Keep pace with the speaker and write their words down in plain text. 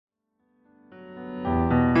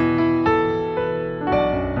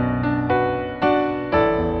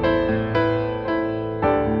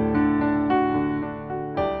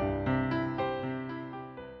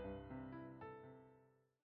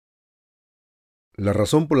La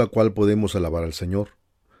razón por la cual podemos alabar al Señor.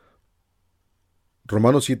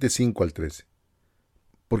 Romanos 7, 5 al 13.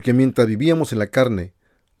 Porque mientras vivíamos en la carne,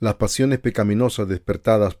 las pasiones pecaminosas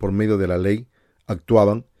despertadas por medio de la ley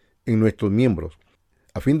actuaban en nuestros miembros,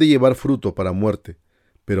 a fin de llevar fruto para muerte.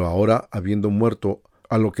 Pero ahora, habiendo muerto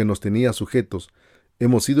a lo que nos tenía sujetos,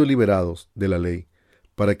 hemos sido liberados de la ley,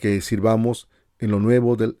 para que sirvamos en lo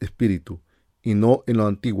nuevo del Espíritu, y no en lo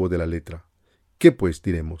antiguo de la letra. ¿Qué pues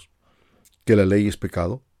diremos? ¿Que la ley es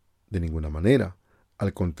pecado? De ninguna manera.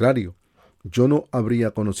 Al contrario, yo no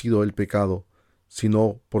habría conocido el pecado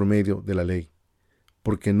sino por medio de la ley,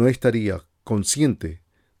 porque no estaría consciente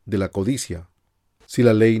de la codicia si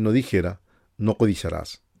la ley no dijera, no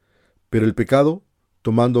codiciarás. Pero el pecado,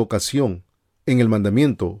 tomando ocasión en el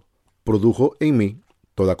mandamiento, produjo en mí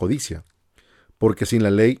toda codicia, porque sin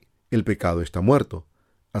la ley el pecado está muerto.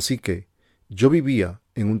 Así que yo vivía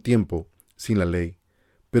en un tiempo sin la ley,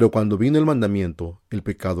 pero cuando vino el mandamiento, el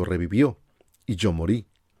pecado revivió, y yo morí,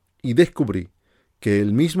 y descubrí que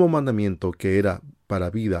el mismo mandamiento que era para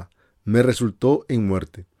vida me resultó en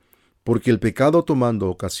muerte, porque el pecado, tomando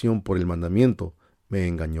ocasión por el mandamiento, me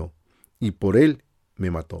engañó, y por él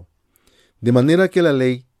me mató. De manera que la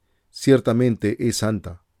ley ciertamente es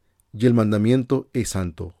santa, y el mandamiento es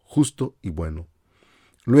santo, justo y bueno.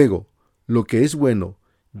 Luego, lo que es bueno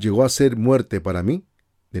llegó a ser muerte para mí,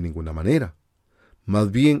 de ninguna manera.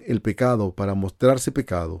 Más bien el pecado, para mostrarse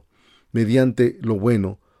pecado, mediante lo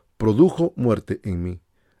bueno, produjo muerte en mí,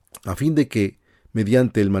 a fin de que,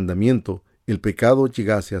 mediante el mandamiento, el pecado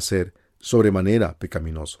llegase a ser sobremanera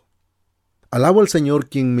pecaminoso. Alabo al Señor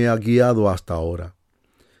quien me ha guiado hasta ahora.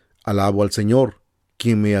 Alabo al Señor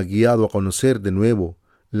quien me ha guiado a conocer de nuevo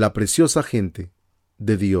la preciosa gente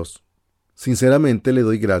de Dios. Sinceramente le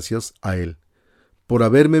doy gracias a Él por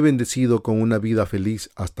haberme bendecido con una vida feliz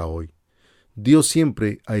hasta hoy. Dios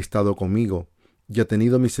siempre ha estado conmigo y ha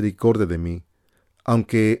tenido misericordia de mí,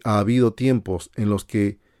 aunque ha habido tiempos en los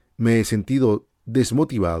que me he sentido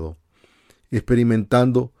desmotivado,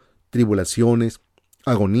 experimentando tribulaciones,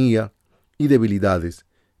 agonía y debilidades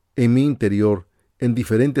en mi interior en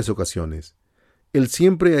diferentes ocasiones. Él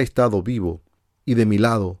siempre ha estado vivo y de mi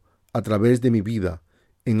lado a través de mi vida,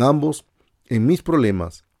 en mis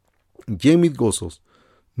problemas y en mis gozos.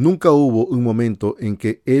 Nunca hubo un momento en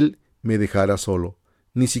que Él me dejara solo,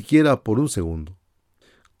 ni siquiera por un segundo.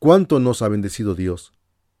 ¿Cuánto nos ha bendecido Dios?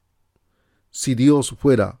 Si Dios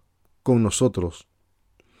fuera con nosotros,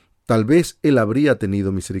 tal vez Él habría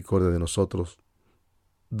tenido misericordia de nosotros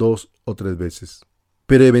 2 o 3 veces.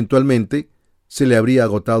 Pero eventualmente se le habría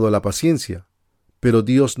agotado la paciencia. Pero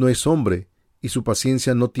Dios no es hombre y su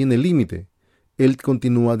paciencia no tiene límite. Él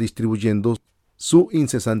continúa distribuyendo su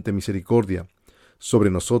incesante misericordia sobre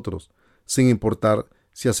nosotros, sin importar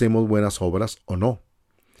si hacemos buenas obras o no,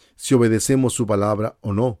 si obedecemos su palabra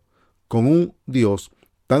o no. Con un Dios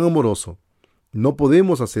tan amoroso, no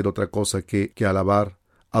podemos hacer otra cosa que alabar,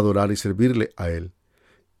 adorar y servirle a Él.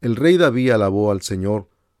 El rey David alabó al Señor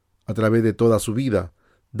a través de toda su vida,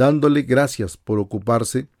 dándole gracias por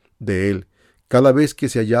ocuparse de Él cada vez que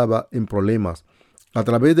se hallaba en problemas. A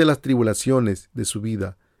través de las tribulaciones de su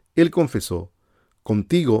vida, Él confesó: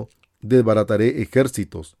 contigo desbarataré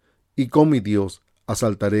ejércitos, y con mi Dios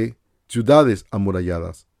asaltaré ciudades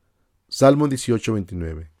amuralladas. Salmo 18,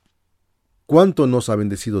 29. ¿Cuánto nos ha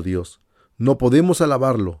bendecido Dios? No podemos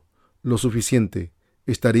alabarlo lo suficiente.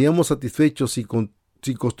 ¿Estaríamos satisfechos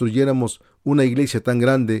si construyéramos una iglesia tan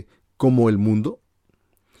grande como el mundo?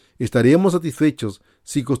 ¿Estaríamos satisfechos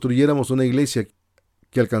si construyéramos una iglesia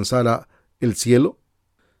que alcanzara el cielo?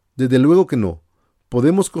 Desde luego que no.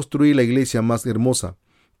 Podemos construir la iglesia más hermosa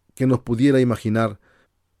que nos pudiera imaginar,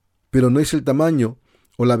 pero no es el tamaño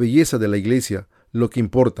o la belleza de la iglesia lo que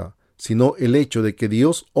importa, sino el hecho de que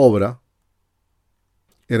Dios obra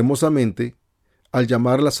hermosamente al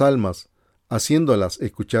llamar las almas, haciéndolas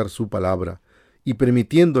escuchar su palabra y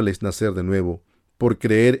permitiéndoles nacer de nuevo por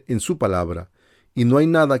creer en su palabra. Y no hay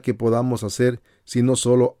nada que podamos hacer sino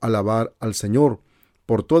solo alabar al Señor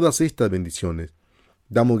por todas estas bendiciones.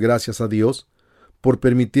 Damos gracias a Dios por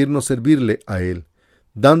permitirnos servirle a Él,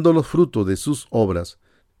 dando los frutos de sus obras,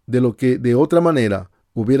 de lo que de otra manera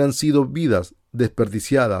hubieran sido vidas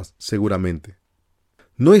desperdiciadas seguramente.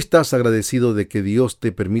 ¿No estás agradecido de que Dios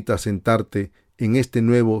te permita sentarte en este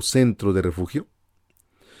nuevo centro de refugio?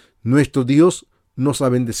 Nuestro Dios nos ha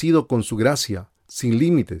bendecido con su gracia sin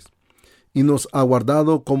límites y nos ha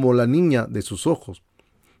guardado como la niña de sus ojos.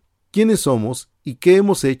 ¿Quiénes somos y qué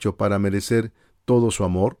hemos hecho para merecer todo su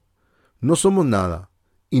amor? No somos nada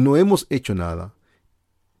y no hemos hecho nada.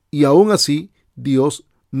 Y aún así, Dios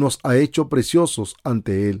nos ha hecho preciosos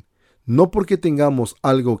ante Él, no porque tengamos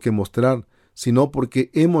algo que mostrar, sino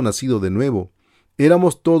porque hemos nacido de nuevo.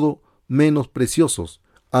 Éramos todo menos preciosos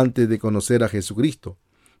antes de conocer a Jesucristo.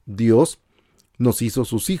 Dios nos hizo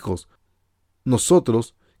sus hijos.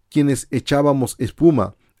 Nosotros, quienes echábamos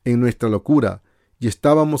espuma en nuestra locura y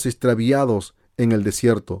estábamos extraviados en el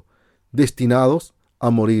desierto, destinados a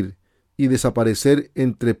morir y desaparecer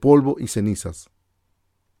entre polvo y cenizas.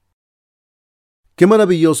 Qué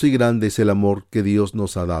maravilloso y grande es el amor que Dios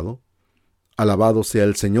nos ha dado. Alabado sea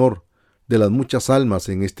el Señor de las muchas almas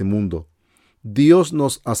en este mundo. Dios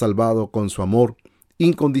nos ha salvado con su amor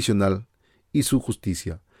incondicional y su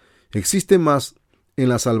justicia. Existe más en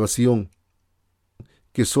la salvación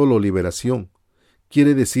que solo liberación.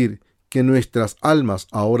 Quiere decir que nuestras almas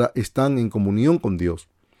ahora están en comunión con Dios.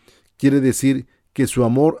 Quiere decir que su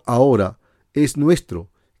amor ahora es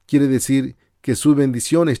nuestro. Quiere decir que sus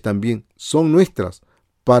bendiciones también son nuestras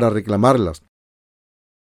para reclamarlas.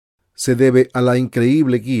 Se debe a la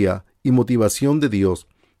increíble guía y motivación de Dios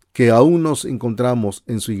que aún nos encontramos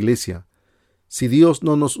en su iglesia. Si Dios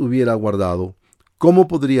no nos hubiera guardado, ¿cómo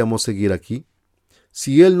podríamos seguir aquí?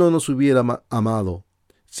 Si Él no nos hubiera amado,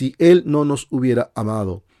 si Él no nos hubiera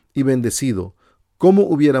amado y bendecido, ¿cómo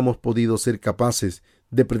hubiéramos podido ser capaces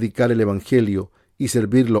de predicar el Evangelio y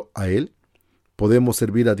servirlo a Él? Podemos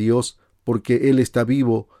servir a Dios porque Él está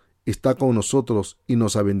vivo, está con nosotros y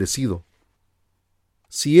nos ha bendecido.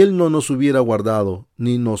 Si Él no nos hubiera guardado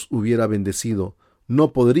ni nos hubiera bendecido,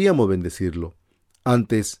 no podríamos bendecirlo.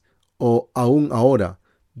 Antes o aún ahora,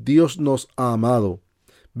 Dios nos ha amado,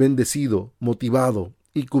 bendecido, motivado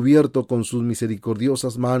y cubierto con sus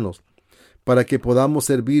misericordiosas manos para que podamos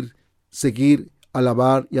servir, seguir,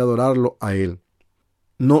 alabar y adorarlo a Él.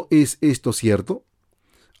 ¿No es esto cierto?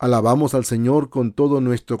 Alabamos al Señor con todo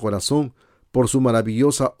nuestro corazón por su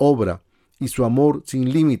maravillosa obra y su amor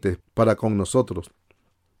sin límites para con nosotros.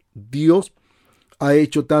 Dios ha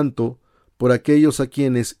hecho tanto por aquellos a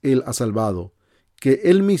quienes Él ha salvado, que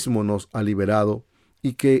Él mismo nos ha liberado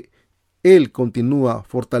y que Él continúa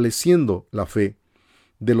fortaleciendo la fe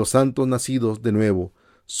de los santos nacidos de nuevo.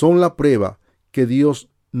 Son la prueba que Dios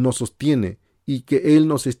nos sostiene y que Él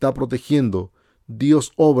nos está protegiendo.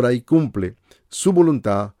 Dios obra y cumple su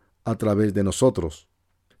voluntad a través de nosotros.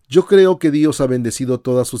 Yo creo que Dios ha bendecido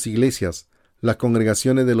todas sus iglesias, las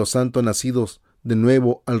congregaciones de los santos nacidos de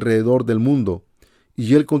nuevo alrededor del mundo,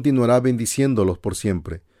 y Él continuará bendiciéndolos por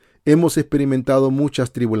siempre. Hemos experimentado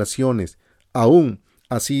muchas tribulaciones. Aún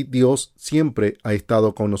así, Dios siempre ha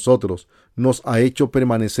estado con nosotros, nos ha hecho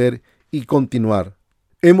permanecer y continuar.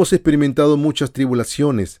 Hemos experimentado muchas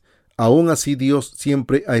tribulaciones. Aún así, Dios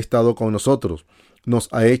siempre ha estado con nosotros, nos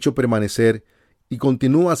ha hecho permanecer y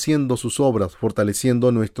continúa haciendo sus obras,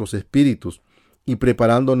 fortaleciendo nuestros espíritus y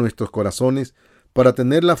preparando nuestros corazones para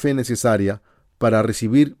tener la fe necesaria para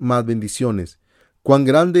recibir más bendiciones. Cuán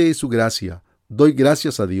grande es su gracia. Doy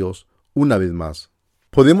gracias a Dios una vez más.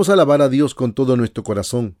 Podemos alabar a Dios con todo nuestro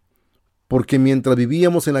corazón, porque mientras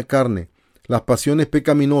vivíamos en la carne, las pasiones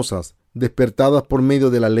pecaminosas, despertadas por medio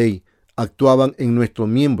de la ley, actuaban en nuestros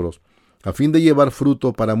miembros, a fin de llevar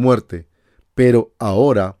fruto para muerte. Pero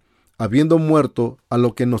ahora, habiendo muerto a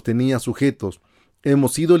lo que nos tenía sujetos,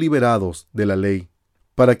 hemos sido liberados de la ley,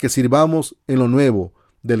 para que sirvamos en lo nuevo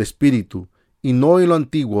del Espíritu y no en lo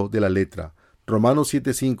antiguo de la letra. Romanos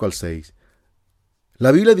 7, 5 al 6.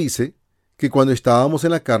 La Biblia dice que cuando estábamos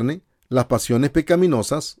en la carne, las pasiones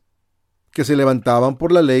pecaminosas que se levantaban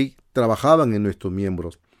por la ley trabajaban en nuestros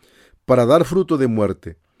miembros para dar fruto de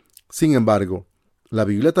muerte. Sin embargo, la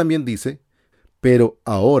Biblia también dice, pero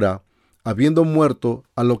ahora, habiendo muerto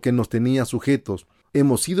a lo que nos tenía sujetos,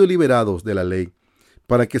 hemos sido liberados de la ley,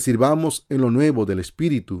 para que sirvamos en lo nuevo del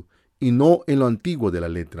Espíritu y no en lo antiguo de la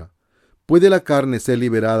letra. ¿Puede la carne ser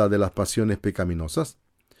liberada de las pasiones pecaminosas?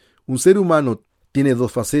 Un ser humano tiene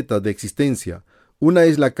dos facetas de existencia. Una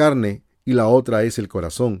es la carne y la otra es el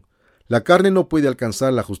corazón. La carne no puede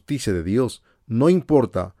alcanzar la justicia de Dios, no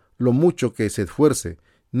importa lo mucho que se esfuerce,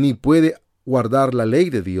 ni puede guardar la ley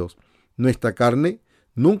de Dios. Nuestra carne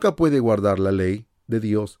nunca puede guardar la ley de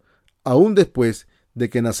Dios, aun después de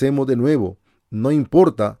que nacemos de nuevo, no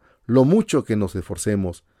importa lo mucho que nos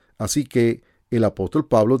esforcemos. Así que el apóstol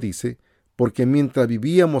Pablo dice, porque mientras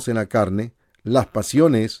vivíamos en la carne, las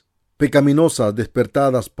pasiones pecaminosas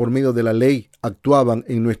despertadas por medio de la ley actuaban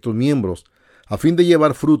en nuestros miembros, a fin de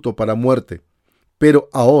llevar fruto para muerte. Pero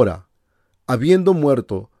ahora, habiendo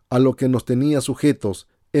muerto a lo que nos tenía sujetos,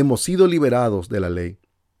 hemos sido liberados de la ley.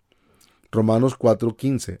 Romanos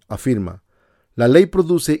 4:15 afirma, la ley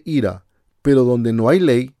produce ira, pero donde no hay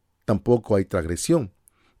ley, tampoco hay transgresión.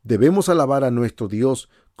 Debemos alabar a nuestro Dios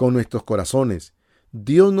con nuestros corazones.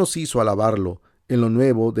 Dios nos hizo alabarlo en lo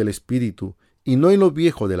nuevo del Espíritu y no en lo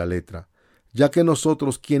viejo de la letra. ya que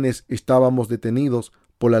nosotros quienes estábamos detenidos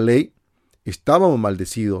por la ley, estábamos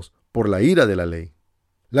maldecidos por la ira de la ley.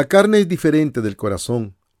 La carne es diferente del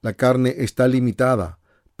corazón. La carne está limitada,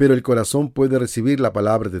 pero el corazón puede recibir la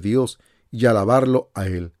palabra de Dios y alabarlo a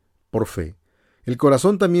Él por fe. El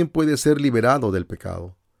corazón también puede ser liberado del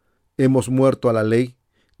pecado. Hemos muerto a la ley.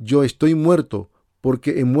 Yo estoy muerto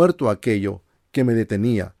porque he muerto a aquello que me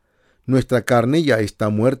detenía. Nuestra carne ya está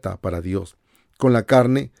muerta para Dios. Con la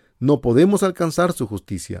carne no podemos alcanzar su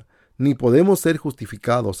justicia, ni podemos ser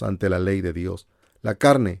justificados ante la ley de Dios. La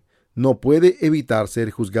carne no puede evitar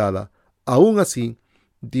ser juzgada. Aún así,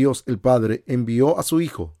 Dios el Padre envió a su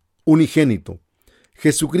Hijo unigénito,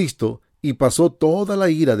 Jesucristo, y pasó toda la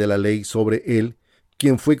ira de la ley sobre él,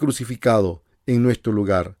 quien fue crucificado en nuestro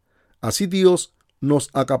lugar. Así Dios nos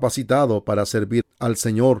ha capacitado para servir al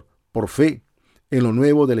Señor por fe, en lo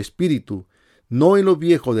nuevo del Espíritu, no en lo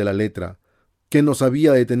viejo de la letra, que nos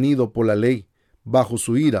había detenido por la ley, bajo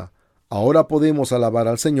su ira. Ahora podemos alabar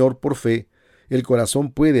al Señor por fe. El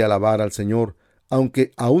corazón puede alabar al Señor,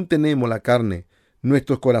 aunque aún tenemos la carne.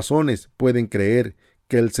 Nuestros corazones pueden creer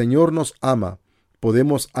que el Señor nos ama.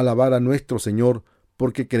 Podemos alabar a nuestro Señor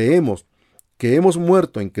porque creemos que hemos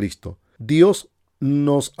muerto en Cristo. Dios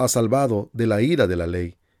nos ha salvado de la ira de la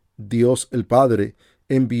ley. Dios el Padre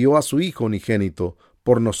envió a su Hijo unigénito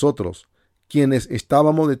por nosotros, quienes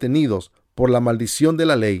estábamos detenidos por la maldición de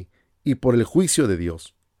la ley y por el juicio de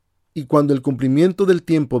Dios. Y cuando el cumplimiento del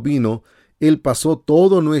tiempo vino, Él pasó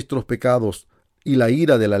todos nuestros pecados y la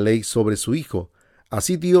ira de la ley sobre su Hijo.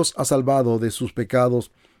 Así Dios ha salvado de sus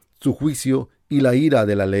pecados, su juicio y la ira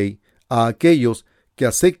de la ley a aquellos que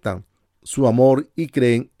aceptan su amor y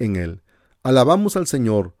creen en Él. Alabamos al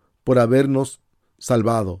Señor por habernos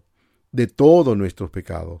salvado de todos nuestros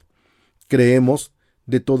pecados. Creemos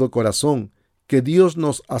de todo corazón que Dios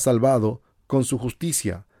nos ha salvado con su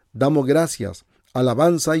justicia. Damos gracias,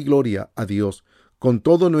 alabanza y gloria a Dios con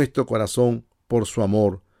todo nuestro corazón por su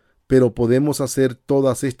amor. ¿Pero podemos hacer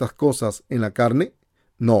todas estas cosas en la carne?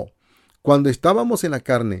 No. Cuando estábamos en la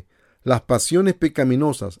carne, las pasiones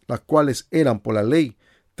pecaminosas, las cuales eran por la ley,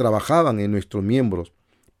 trabajaban en nuestros miembros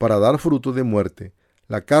para dar fruto de muerte.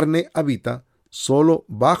 La carne habita solo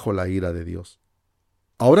bajo la ira de Dios.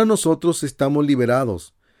 Ahora nosotros estamos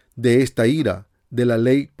liberados de esta ira de la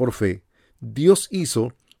ley por fe. Dios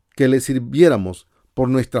hizo que le sirviéramos por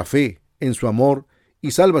nuestra fe en su amor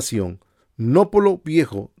y salvación, no por lo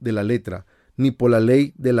viejo de la letra, ni por la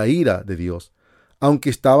ley de la ira de Dios, aunque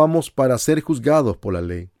estábamos para ser juzgados por la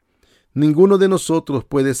ley. Ninguno de nosotros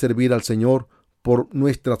puede servir al Señor por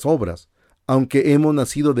nuestras obras. Aunque hemos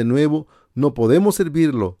nacido de nuevo, no podemos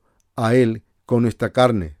servirlo a Él con nuestra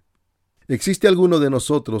carne. ¿Existe alguno de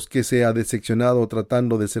nosotros que se ha decepcionado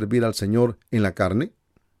tratando de servir al Señor en la carne?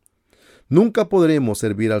 Nunca podremos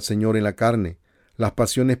servir al Señor en la carne. Las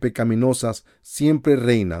pasiones pecaminosas siempre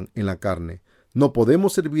reinan en la carne. No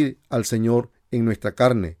podemos servir al Señor en nuestra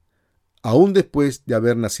carne, aún después de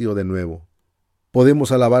haber nacido de nuevo.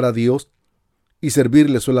 Podemos alabar a Dios y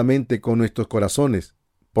servirle solamente con nuestros corazones,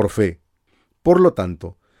 por fe. Por lo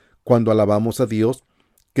tanto, cuando alabamos a Dios,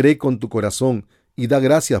 cree con tu corazón y da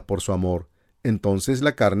gracias por su amor. Entonces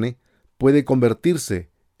la carne puede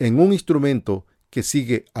convertirse en un instrumento que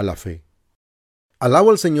sigue a la fe.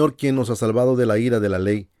 Alabo al Señor quien nos ha salvado de la ira de la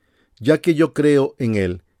ley, ya que yo creo en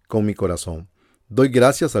Él con mi corazón. Doy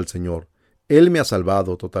gracias al Señor. Él me ha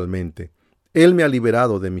salvado totalmente. Él me ha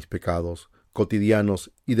liberado de mis pecados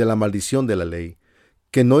cotidianos y de la maldición de la ley.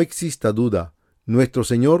 Que no exista duda, nuestro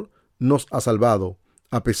Señor nos ha salvado,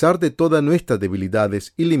 a pesar de todas nuestras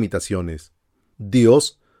debilidades y limitaciones.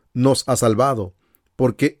 Dios nos ha salvado,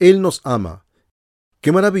 porque Él nos ama.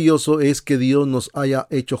 Qué maravilloso es que Dios nos haya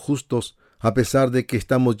hecho justos, a pesar de que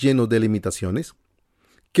estamos llenos de limitaciones.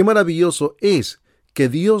 Qué maravilloso es que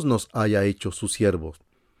Dios nos haya hecho sus siervos.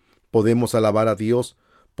 Podemos alabar a Dios,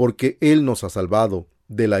 porque Él nos ha salvado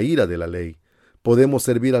de la ira de la ley. Podemos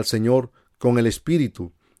servir al Señor con el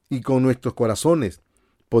Espíritu y con nuestros corazones.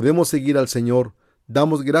 Podemos seguir al Señor.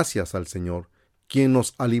 Damos gracias al Señor, quien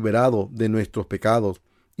nos ha liberado de nuestros pecados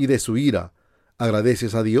y de su ira.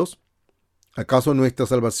 ¿Agradeces a Dios? ¿Acaso nuestra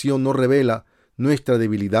salvación no revela nuestra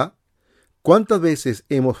debilidad? ¿Cuántas veces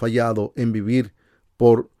hemos fallado en vivir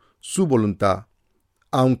por su voluntad,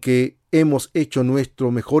 aunque hemos hecho nuestro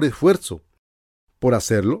mejor esfuerzo por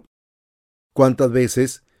hacerlo? ¿Cuántas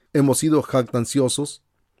veces hemos sido jactanciosos?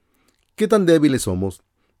 ¿Qué tan débiles somos?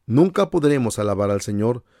 Nunca podremos alabar al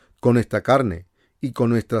Señor con nuestra carne y con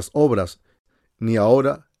nuestras obras, ni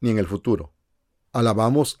ahora ni en el futuro.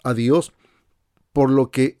 Alabamos a Dios por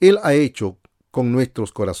lo que Él ha hecho con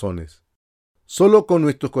nuestros corazones. Solo con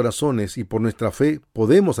nuestros corazones y por nuestra fe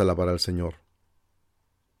podemos alabar al Señor.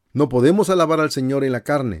 No podemos alabar al Señor en la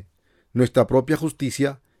carne. Nuestra propia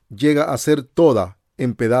justicia llega a ser toda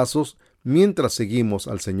en pedazos mientras seguimos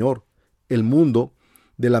al Señor. El mundo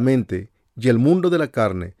de la mente y el mundo de la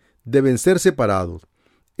carne deben ser separados.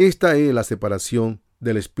 Esta es la separación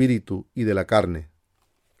del espíritu y de la carne.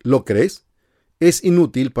 ¿Lo crees? Es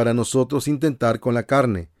inútil para nosotros intentar con la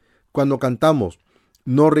carne. Cuando cantamos,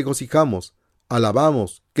 nos regocijamos,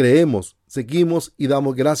 alabamos, creemos, seguimos y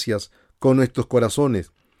damos gracias con nuestros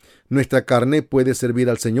corazones. Nuestra carne puede servir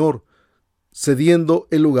al Señor, cediendo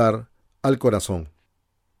el lugar al corazón.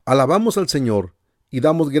 Alabamos al Señor y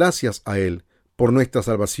damos gracias a Él por nuestra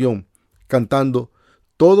salvación, cantando: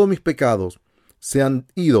 todos mis pecados se han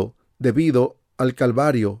ido debido al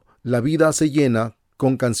Calvario. La vida se llena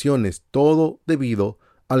con canciones, todo debido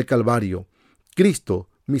al Calvario. Cristo,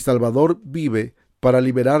 mi Salvador, vive para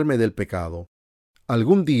liberarme del pecado.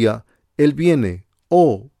 Algún día Él viene,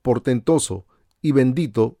 oh portentoso y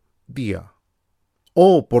bendito día.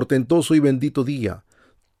 Oh portentoso y bendito día.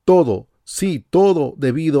 Todo, sí, todo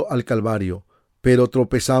debido al Calvario. Pero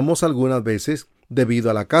tropezamos algunas veces debido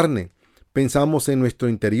a la carne. Pensamos en nuestro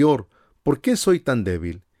interior: ¿por qué soy tan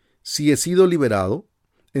débil? Si he sido liberado,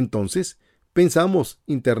 entonces pensamos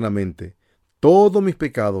internamente: todos mis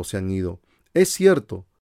pecados se han ido. Es cierto.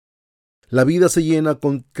 La vida se llena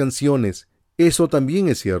con canciones. Eso también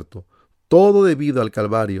es cierto. Todo debido al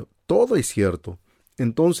Calvario. Todo es cierto.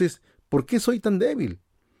 Entonces, ¿por qué soy tan débil?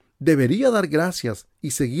 Debería dar gracias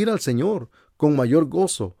y seguir al Señor con mayor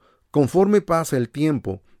gozo conforme pasa el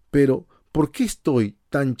tiempo. Pero, ¿por qué estoy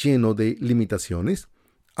tan lleno de limitaciones?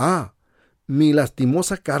 Mi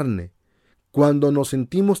lastimosa carne. Cuando nos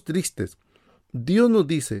sentimos tristes, Dios nos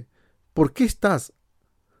dice: ¿por qué estás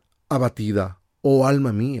abatida, oh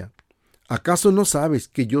alma mía? ¿Acaso no sabes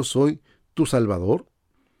que yo soy tu Salvador?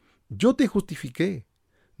 Yo te justifiqué.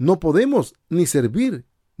 No podemos ni servir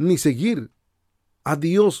ni seguir a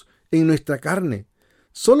Dios en nuestra carne.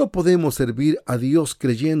 Solo podemos servir a Dios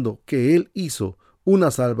creyendo que Él hizo una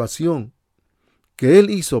salvación, que Él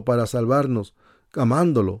hizo para salvarnos,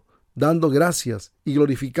 amándolo, dando gracias y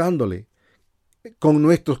glorificándole con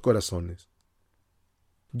nuestros corazones.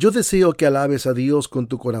 Yo deseo que alabes a Dios con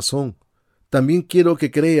tu corazón. También quiero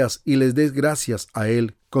que creas y les des gracias a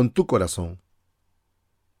Él con tu corazón.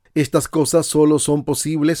 Estas cosas solo son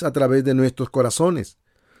posibles a través de nuestros corazones.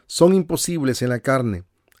 Son imposibles en la carne.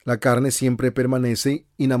 La carne siempre permanece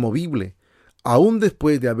inamovible, aún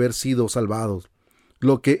después de haber sido salvados.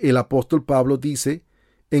 Lo que el apóstol Pablo dice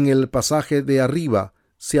en el pasaje de arriba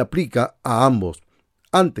se aplica a ambos,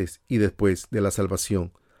 antes y después de la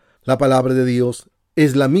salvación. La palabra de Dios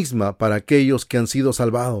es la misma para aquellos que han sido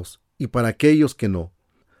salvados y para aquellos que no.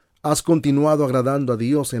 ¿Has continuado agradando a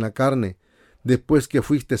Dios en la carne después que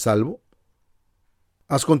fuiste salvo?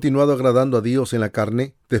 ¿Has continuado agradando a Dios en la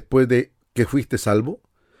carne después de que fuiste salvo?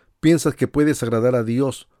 ¿Piensas que puedes agradar a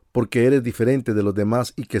Dios porque eres diferente de los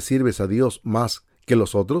demás y que sirves a Dios más que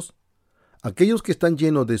los otros? Aquellos que están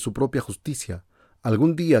llenos de su propia justicia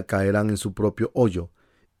algún día caerán en su propio hoyo.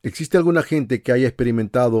 ¿Existe alguna gente que haya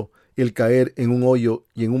experimentado el caer en un hoyo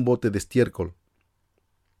y en un bote de estiércol?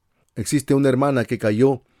 Existe una hermana que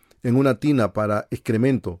cayó en una tina para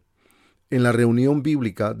excremento en la reunión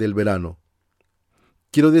bíblica del verano.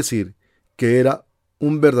 Quiero decir que era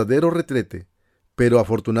un verdadero retrete, pero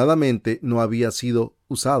afortunadamente no había sido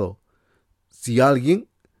usado. Si alguien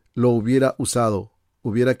lo hubiera usado,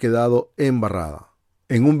 hubiera quedado embarrada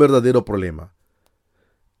en un verdadero problema.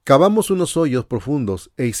 Cavamos unos hoyos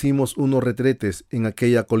profundos e hicimos unos retretes en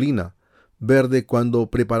aquella colina verde cuando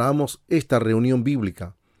preparamos esta reunión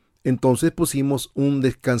bíblica. Entonces pusimos un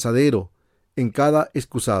descansadero en cada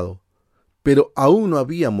excusado, pero aún no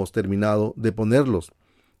habíamos terminado de ponerlos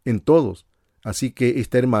en todos. Así que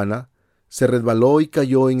esta hermana se resbaló y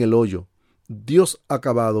cayó en el hoyo. Dios ha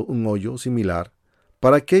cavado un hoyo similar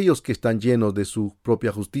para aquellos que están llenos de su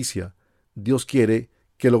propia justicia. Dios quiere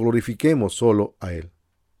que lo glorifiquemos solo a Él.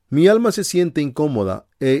 Mi alma se siente incómoda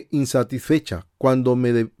e insatisfecha cuando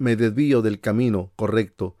me desvío del camino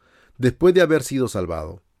correcto después de haber sido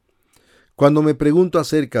salvado. Cuando me pregunto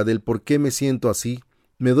acerca del por qué me siento así,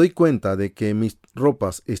 me doy cuenta de que mis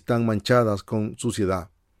ropas están manchadas con suciedad.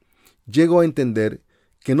 Llego a entender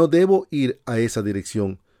que no debo ir a esa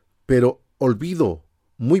dirección, pero olvido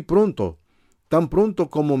muy pronto, tan pronto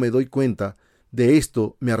como me doy cuenta de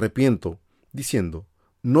esto, me arrepiento, diciendo: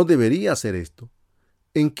 no debería hacer esto.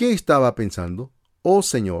 ¿En qué estaba pensando? Oh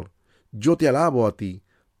Señor, yo te alabo a ti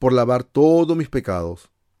por lavar todos mis pecados,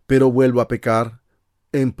 pero vuelvo a pecar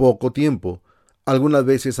en poco tiempo. Algunas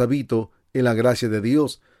veces habito en la gracia de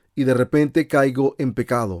Dios y de repente caigo en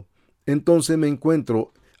pecado. Entonces me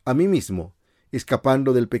encuentro a mí mismo,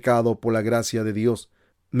 escapando del pecado por la gracia de Dios.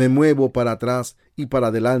 Me muevo para atrás y para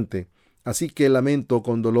adelante, así que lamento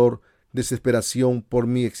con dolor, desesperación por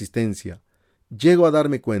mi existencia. Llego a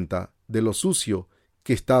darme cuenta de lo sucio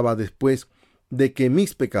que estaba después de que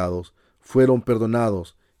mis pecados fueron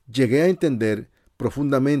perdonados. Llegué a entender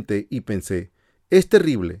profundamente y pensé, es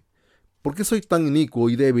terrible. ¿Por qué soy tan inicuo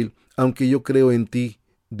y débil, aunque yo creo en ti,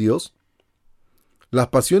 Dios? Las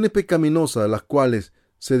pasiones pecaminosas, las cuales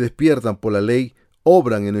se despiertan por la ley,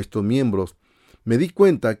 obran en nuestros miembros. Me di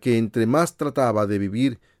cuenta que entre más trataba de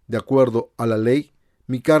vivir de acuerdo a la ley,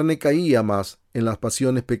 mi carne caía más en las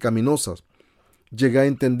pasiones pecaminosas. Llegué a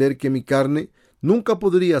entender que mi carne nunca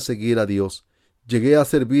podría seguir a Dios. Llegué a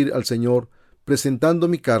servir al Señor presentando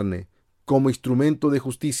mi carne como instrumento de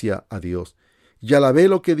justicia a Dios. Y alabé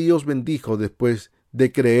lo que Dios bendijo después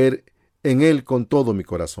de creer en Él con todo mi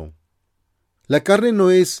corazón. La carne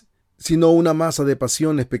no es sino una masa de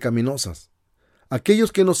pasiones pecaminosas.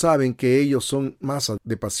 Aquellos que no saben que ellos son masa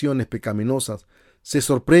de pasiones pecaminosas se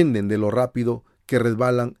sorprenden de lo rápido que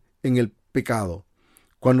resbalan en el pecado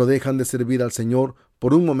cuando dejan de servir al Señor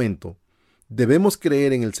por un momento. Debemos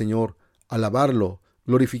creer en el Señor, alabarlo,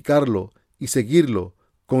 glorificarlo y seguirlo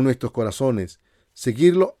con nuestros corazones.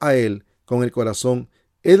 Seguirlo a Él con el corazón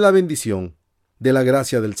es la bendición de la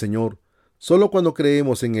gracia del Señor. Solo cuando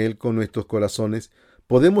creemos en Él con nuestros corazones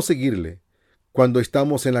podemos seguirle. Cuando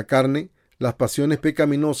estamos en la carne, las pasiones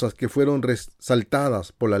pecaminosas que fueron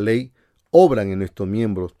resaltadas por la ley obran en nuestros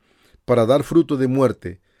miembros para dar fruto de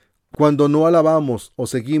muerte. Cuando no alabamos o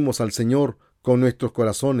seguimos al Señor con nuestros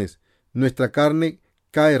corazones, nuestra carne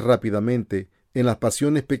cae rápidamente en las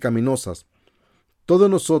pasiones pecaminosas. Todos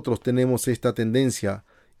nosotros tenemos esta tendencia,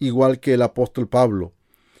 igual que el apóstol Pablo.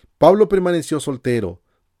 Pablo permaneció soltero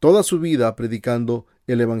toda su vida predicando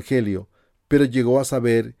el Evangelio, pero llegó a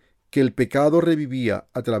saber que el pecado revivía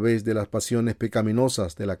a través de las pasiones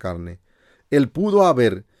pecaminosas de la carne. Él pudo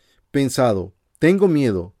haber pensado, tengo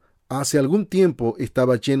miedo, hace algún tiempo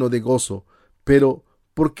estaba lleno de gozo, pero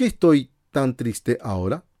 ¿por qué estoy tan triste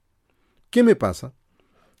ahora? ¿Qué me pasa?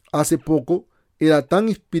 Hace poco era tan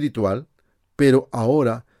espiritual, pero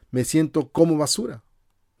ahora me siento como basura.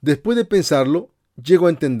 Después de pensarlo, llego a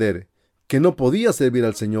entender que no podía servir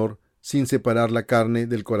al Señor sin separar la carne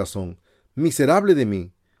del corazón. Miserable de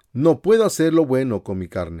mí, no puedo hacer lo bueno con mi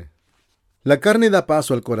carne. La carne da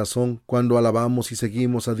paso al corazón cuando alabamos y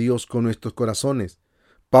seguimos a Dios con nuestros corazones.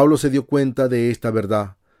 Pablo se dio cuenta de esta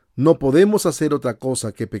verdad. No podemos hacer otra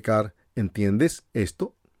cosa que pecar. ¿Entiendes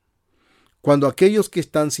esto? Cuando aquellos que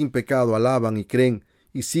están sin pecado alaban y creen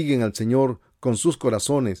y siguen al Señor con sus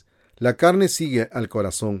corazones, la carne sigue al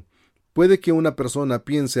corazón. Puede que una persona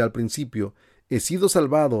piense al principio, he sido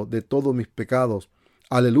salvado de todos mis pecados.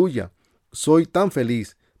 Aleluya, soy tan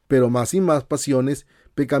feliz, pero más y más pasiones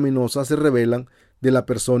pecaminosas se revelan de la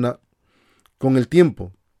persona con el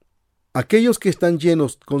tiempo. Aquellos que están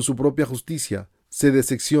llenos con su propia justicia se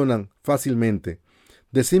decepcionan fácilmente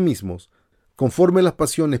de sí mismos. Conforme las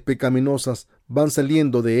pasiones pecaminosas van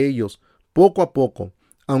saliendo de ellos poco a poco,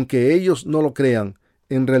 aunque ellos no lo crean,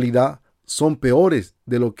 en realidad son peores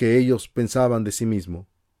de lo que ellos pensaban de sí mismos.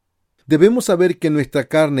 Debemos saber que nuestra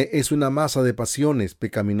carne es una masa de pasiones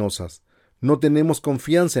pecaminosas. No tenemos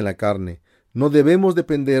confianza en la carne. No debemos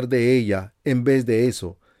depender de ella. En vez de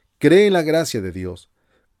eso, cree en la gracia de Dios.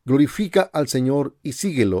 Glorifica al Señor y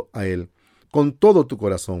síguelo a Él con todo tu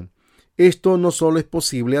corazón. Esto no solo es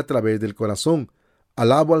posible a través del corazón.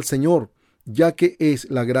 Alabo al Señor, ya que es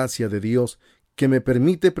la gracia de Dios que me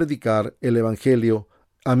permite predicar el Evangelio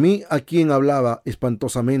a mí, a quien hablaba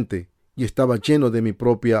espantosamente y estaba lleno de mi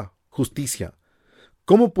propia justicia.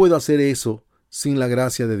 ¿Cómo puedo hacer eso sin la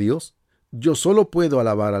gracia de Dios? Yo solo puedo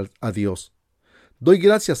alabar a Dios. Doy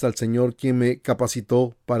gracias al Señor quien me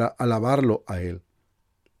capacitó para alabarlo a Él.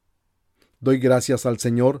 Doy gracias al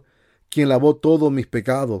Señor quien lavó todos mis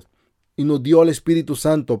pecados y nos dio al Espíritu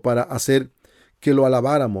Santo para hacer que lo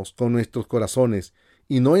alabáramos con nuestros corazones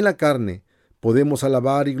y no en la carne. Podemos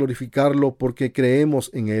alabar y glorificarlo porque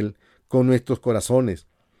creemos en Él con nuestros corazones.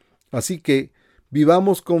 Así que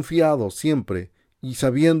vivamos confiados siempre y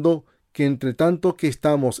sabiendo que entre tanto que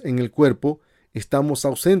estamos en el cuerpo, estamos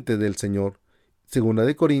ausentes del Señor.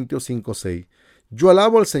 2 Corintios 5:6. Yo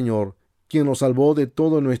alabo al Señor, quien nos salvó de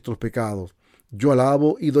todos nuestros pecados. Yo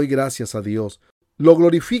alabo y doy gracias a Dios. Lo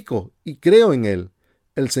glorifico y creo en Él.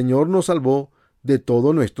 El Señor nos salvó de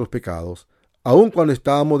todos nuestros pecados, aun cuando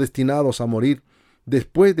estábamos destinados a morir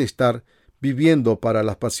después de estar viviendo para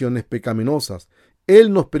las pasiones pecaminosas.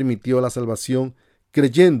 Él nos permitió la salvación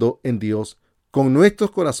creyendo en Dios con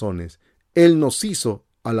nuestros corazones. Él nos hizo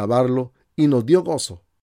alabarlo y nos dio gozo.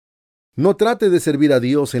 No trates de servir a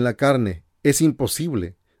Dios en la carne, es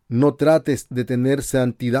imposible. No trates de tener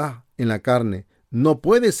santidad en la carne, no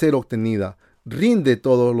puede ser obtenida. Rinde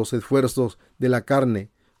todos los esfuerzos de la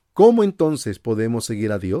carne. ¿Cómo entonces podemos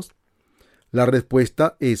seguir a Dios? La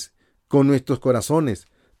respuesta es con nuestros corazones.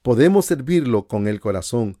 Podemos servirlo con el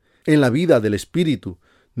corazón, en la vida del Espíritu.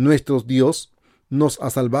 Nuestro Dios nos ha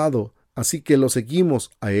salvado, así que lo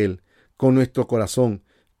seguimos a Él con nuestro corazón,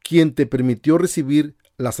 quien te permitió recibir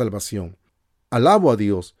la salvación. Alabo a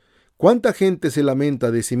Dios. ¿Cuánta gente se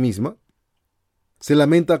lamenta de sí misma? Se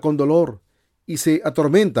lamenta con dolor y se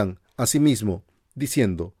atormentan a sí mismo,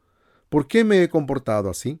 diciendo: ¿por qué me he comportado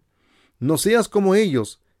así? No seas como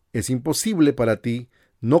ellos. Es imposible para ti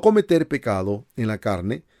no cometer pecado en la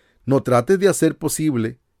carne. No trates de hacer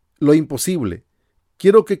posible lo imposible.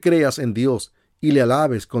 Quiero que creas en Dios y le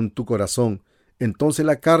alabes con tu corazón. Entonces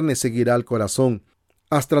la carne seguirá al corazón.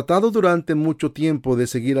 ¿Has tratado durante mucho tiempo de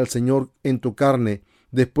seguir al Señor en tu carne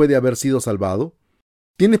después de haber sido salvado?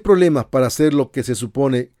 ¿Tienes problemas para hacer lo que se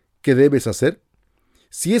supone que debes hacer?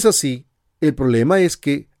 Si es así, el problema es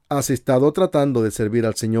que has estado tratando de servir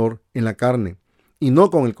al Señor en la carne y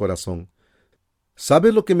no con el corazón.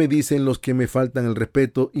 ¿Sabes lo que me dicen los que me faltan el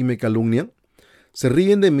respeto y me calumnian? Se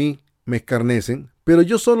ríen de mí, me escarnecen, pero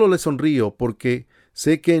yo solo les sonrío porque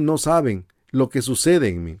sé que no saben lo que sucede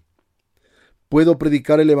en mí. Puedo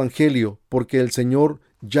predicar el Evangelio porque el Señor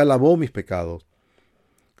ya lavó mis pecados.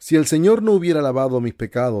 Si el Señor no hubiera lavado mis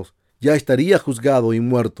pecados, ya estaría juzgado y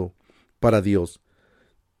muerto para Dios.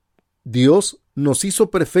 Dios nos hizo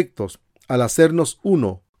perfectos al hacernos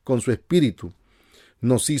uno con su Espíritu.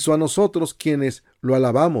 Nos hizo a nosotros quienes lo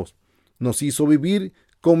alabamos. Nos hizo vivir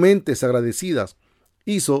con mentes agradecidas.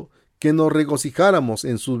 Hizo que nos regocijáramos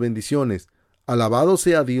en sus bendiciones. Alabado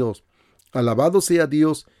sea Dios. Alabado sea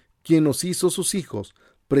Dios, quien nos hizo sus hijos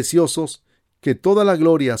preciosos. Que toda la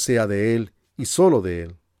gloria sea de Él y solo de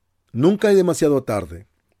Él. Nunca es demasiado tarde.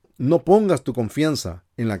 No pongas tu confianza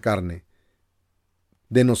en la carne.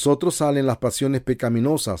 De nosotros salen las pasiones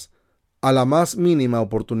pecaminosas a la más mínima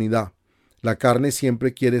oportunidad. La carne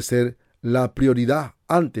siempre quiere ser la prioridad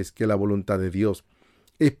antes que la voluntad de Dios.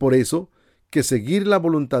 Es por eso que seguir la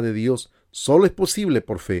voluntad de Dios solo es posible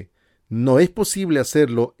por fe. No es posible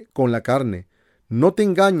hacerlo con la carne. No te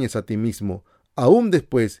engañes a ti mismo. Aún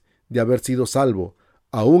después de haber sido salvo,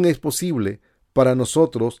 aún es posible para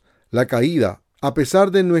nosotros la caída, a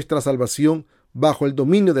pesar de nuestra salvación bajo el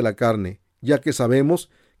dominio de la carne, ya que sabemos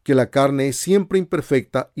que la carne es siempre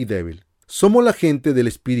imperfecta y débil. Somos la gente del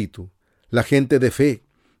Espíritu, la gente de fe.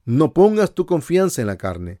 No pongas tu confianza en la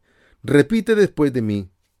carne. Repite después de mí: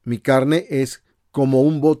 mi carne es como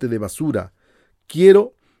un bote de basura.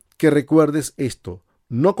 Quiero que recuerdes esto.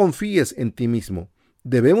 No confíes en ti mismo.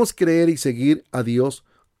 Debemos creer y seguir a Dios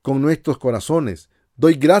con nuestros corazones.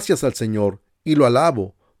 Doy gracias al Señor y lo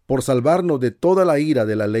alabo por salvarnos de toda la ira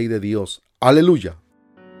de la ley de Dios. Aleluya.